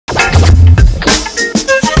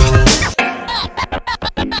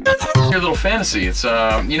Your little fantasy. It's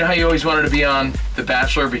you know how you always wanted to be on The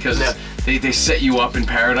Bachelor because they set you up in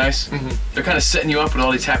paradise? They're kind of setting you up with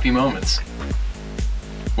all these happy moments.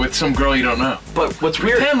 With some girl you don't know. But what's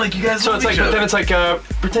weird? Pretend like you guys love each other. But then it's like,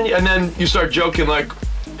 pretend, and then you start joking like,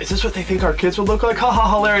 is this what they think our kids would look like? Ha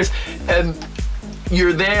ha, hilarious. And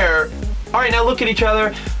you're there. All right, now look at each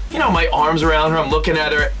other. You know, my arms around her, I'm looking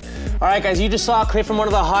at her. All right, guys, you just saw a clip from one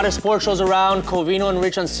of the hottest sports shows around, Covino and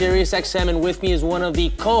Rich on Sirius XM, and with me is one of the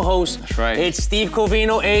co-hosts. That's right. It's Steve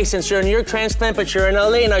Covino. Hey, since you're a New York transplant, but you're in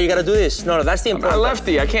LA now, you gotta do this. No, that's the important I'm a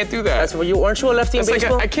lefty, I can't do that. That's what you, aren't you a lefty in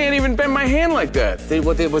baseball? I can't even bend my hand like that.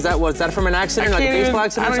 Was that from an accident, like a baseball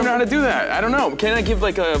accident? I don't even know how to do that. I don't know. Can I give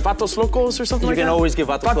like a Vatos Locos or something like that? You can always give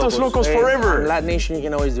Vatos Locos. Vatos Locos forever. On LatiNation, you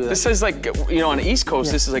can always do that. This is like, you know, on the East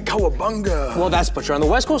Coast, this is like Cowabunga. Well, but you're on the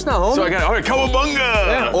West Coast now, homie. So I got, all right, Cowabunga.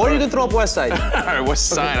 Yeah. Or you can throw up West Side. All right, West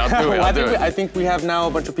Side, I'll do it. I think we have now a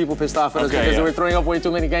bunch of people pissed off at us because yeah. we're throwing up way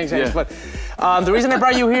too many gang signs. But the reason I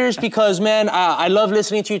brought you here is because, man, I love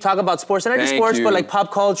listening to you talk about sports. And not just sports, but like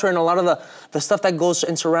pop culture and a lot of the stuff that goes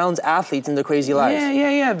and surrounds athletes in their crazy lives.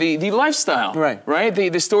 Yeah. The lifestyle. Right?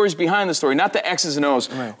 The stories behind the story, not the X's and O's.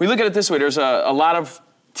 Right. We look at it this way. There's a lot of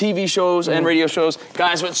TV shows and radio shows,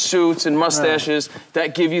 guys with suits and mustaches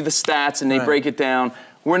that give you the stats and they break it down.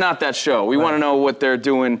 We're not that show. We want to know what they're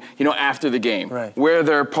doing, you know, after the game, where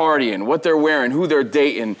they're partying, what they're wearing, who they're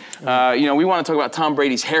dating. You know, we want to talk about Tom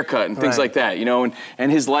Brady's haircut and things like that, you know,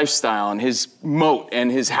 and his lifestyle and his moat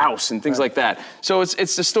and his house and things like that. So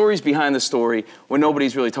it's the stories behind the story when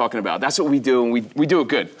nobody's really talking about. That's what we do, and we do it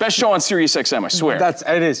good. Best show on Sirius XM, I swear.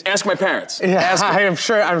 It is. Ask my parents. Yeah, I'm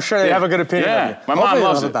sure they have a good opinion of you. My mom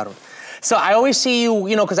loves it. So I always see you,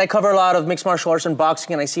 you know, because I cover a lot of mixed martial arts and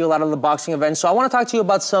boxing, and I see a lot of the boxing events. So I want to talk to you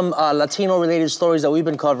about some Latino-related stories that we've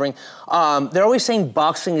been covering. They're always saying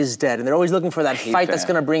boxing is dead, and they're always looking for that fight that's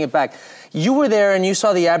going to bring it back. You were there, and you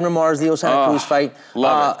saw the Abner Mars-Leo Santa Cruz fight.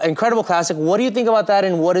 Love it. Incredible classic. What do you think about that,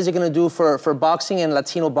 and what is it going to do for boxing and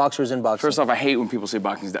Latino boxers in boxing? First off, I hate when people say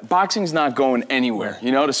boxing's dead. Boxing's not going anywhere.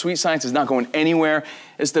 You know, the sweet science is not going anywhere.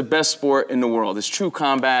 It's the best sport in the world. It's true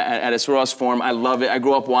combat at its rawest form. I love it. I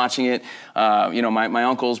grew up watching it. You know, my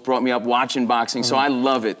uncles brought me up watching boxing, so I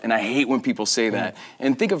love it, and I hate when people say that.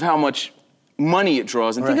 And think of how much money it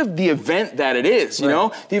draws, and think of the event that it is, you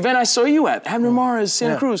know? The event I saw you at, Abner Mars,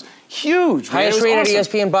 Santa Cruz, huge, Highest rated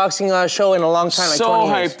ESPN boxing show in a long time, like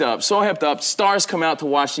 20 years. So hyped up. Stars come out to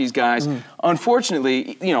watch these guys.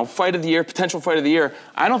 Unfortunately, you know, fight of the year, potential fight of the year,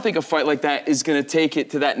 I don't think a fight like that is gonna take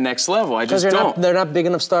it to that next level. I just don't. They're not big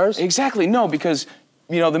enough stars? Exactly, no, because,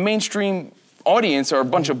 you know, the mainstream audience are a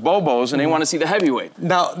bunch of bobos and they want to see the heavyweight.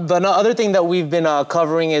 Now, the other thing that we've been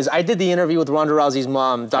covering is I did the interview with Ronda Rousey's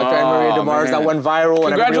mom, Dr. Anne-Marie DeMars, that went viral.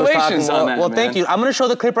 Congratulations and on that, Well, thank you. I'm going to show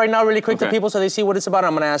the clip right now really quick to people so they see what it's about.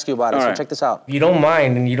 I'm going to ask you about it, so check this out. You don't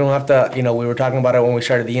mind, and you don't have to, you know, we were talking about it when we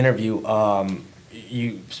started the interview.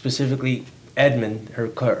 You specifically, Edmund, her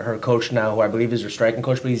coach now, who I believe is her striking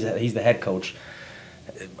coach, but he's the head coach.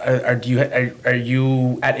 Are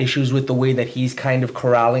you at issues with the way that he's kind of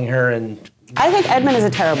corralling her? And I think Edmund is a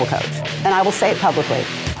terrible coach, and I will say it publicly.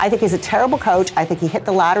 I think he's a terrible coach. I think he hit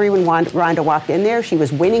the lottery when Ronda walked in there. She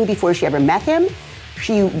was winning before she ever met him.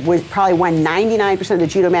 She probably won 99% of the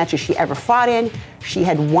judo matches she ever fought in. She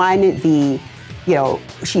had won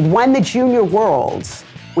she'd won the Junior Worlds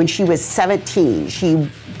when she was 17.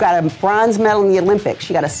 She got a bronze medal in the Olympics.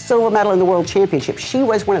 She got a silver medal in the World Championship. She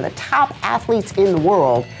was one of the top athletes in the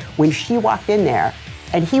world when she walked in there,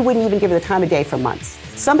 and he wouldn't even give her the time of day for months.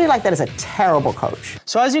 Somebody like that is a terrible coach.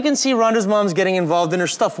 So as you can see, Ronda's mom's getting involved in her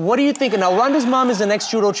stuff. What do you think? Now, Ronda's mom is the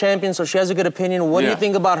next judo champion, so she has a good opinion. What do you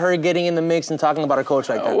think about her getting in the mix and talking about her coach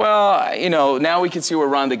like that? Well, you know, now we can see where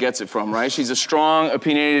Ronda gets it from, right? She's a strong,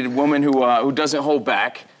 opinionated woman who doesn't hold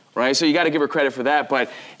back, right? So you got to give her credit for that,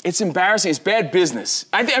 but it's embarrassing. It's bad business.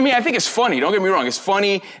 I think it's funny. Don't get me wrong. It's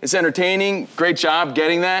funny. It's entertaining. Great job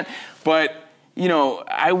getting that, but you know,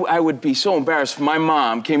 I would be so embarrassed if my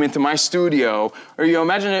mom came into my studio, or, you know,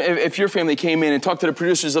 imagine if your family came in and talked to the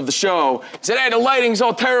producers of the show, said, hey, the lighting's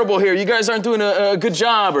all terrible here, you guys aren't doing a good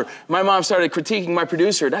job, or my mom started critiquing my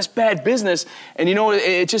producer. That's bad business, and you know,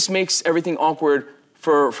 it just makes everything awkward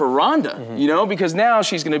for Ronda, you know, because now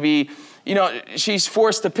she's gonna be, you know, she's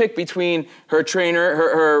forced to pick between her trainer,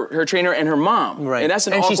 her trainer and her mom. Right. And that's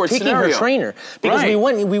an awkward scenario. And she's picking her trainer. Because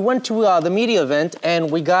we went to the media event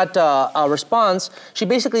and we got a response. She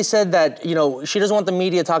basically said that, you know, she doesn't want the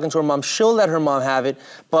media talking to her mom. She'll let her mom have it,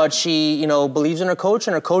 but she, you know, believes in her coach,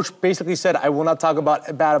 and her coach basically said, I will not talk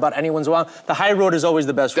bad about anyone's mom. The high road is always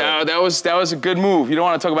the best road. That was a good move. You don't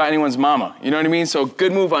want to talk about anyone's mama. You know what I mean? So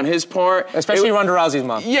good move on his part. Especially Ronda Rousey. Rousey's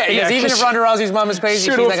mom. Yeah, because even if Ronda Rousey's mom is crazy,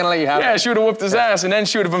 she's not gonna let you have it. Yeah, she would have whooped his ass, and then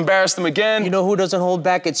she would have embarrassed him again. You know who doesn't hold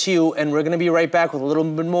back? It's you, and we're gonna be right back with a little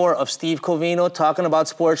bit more of Steve Covino talking about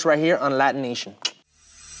sports right here on Latin Nation.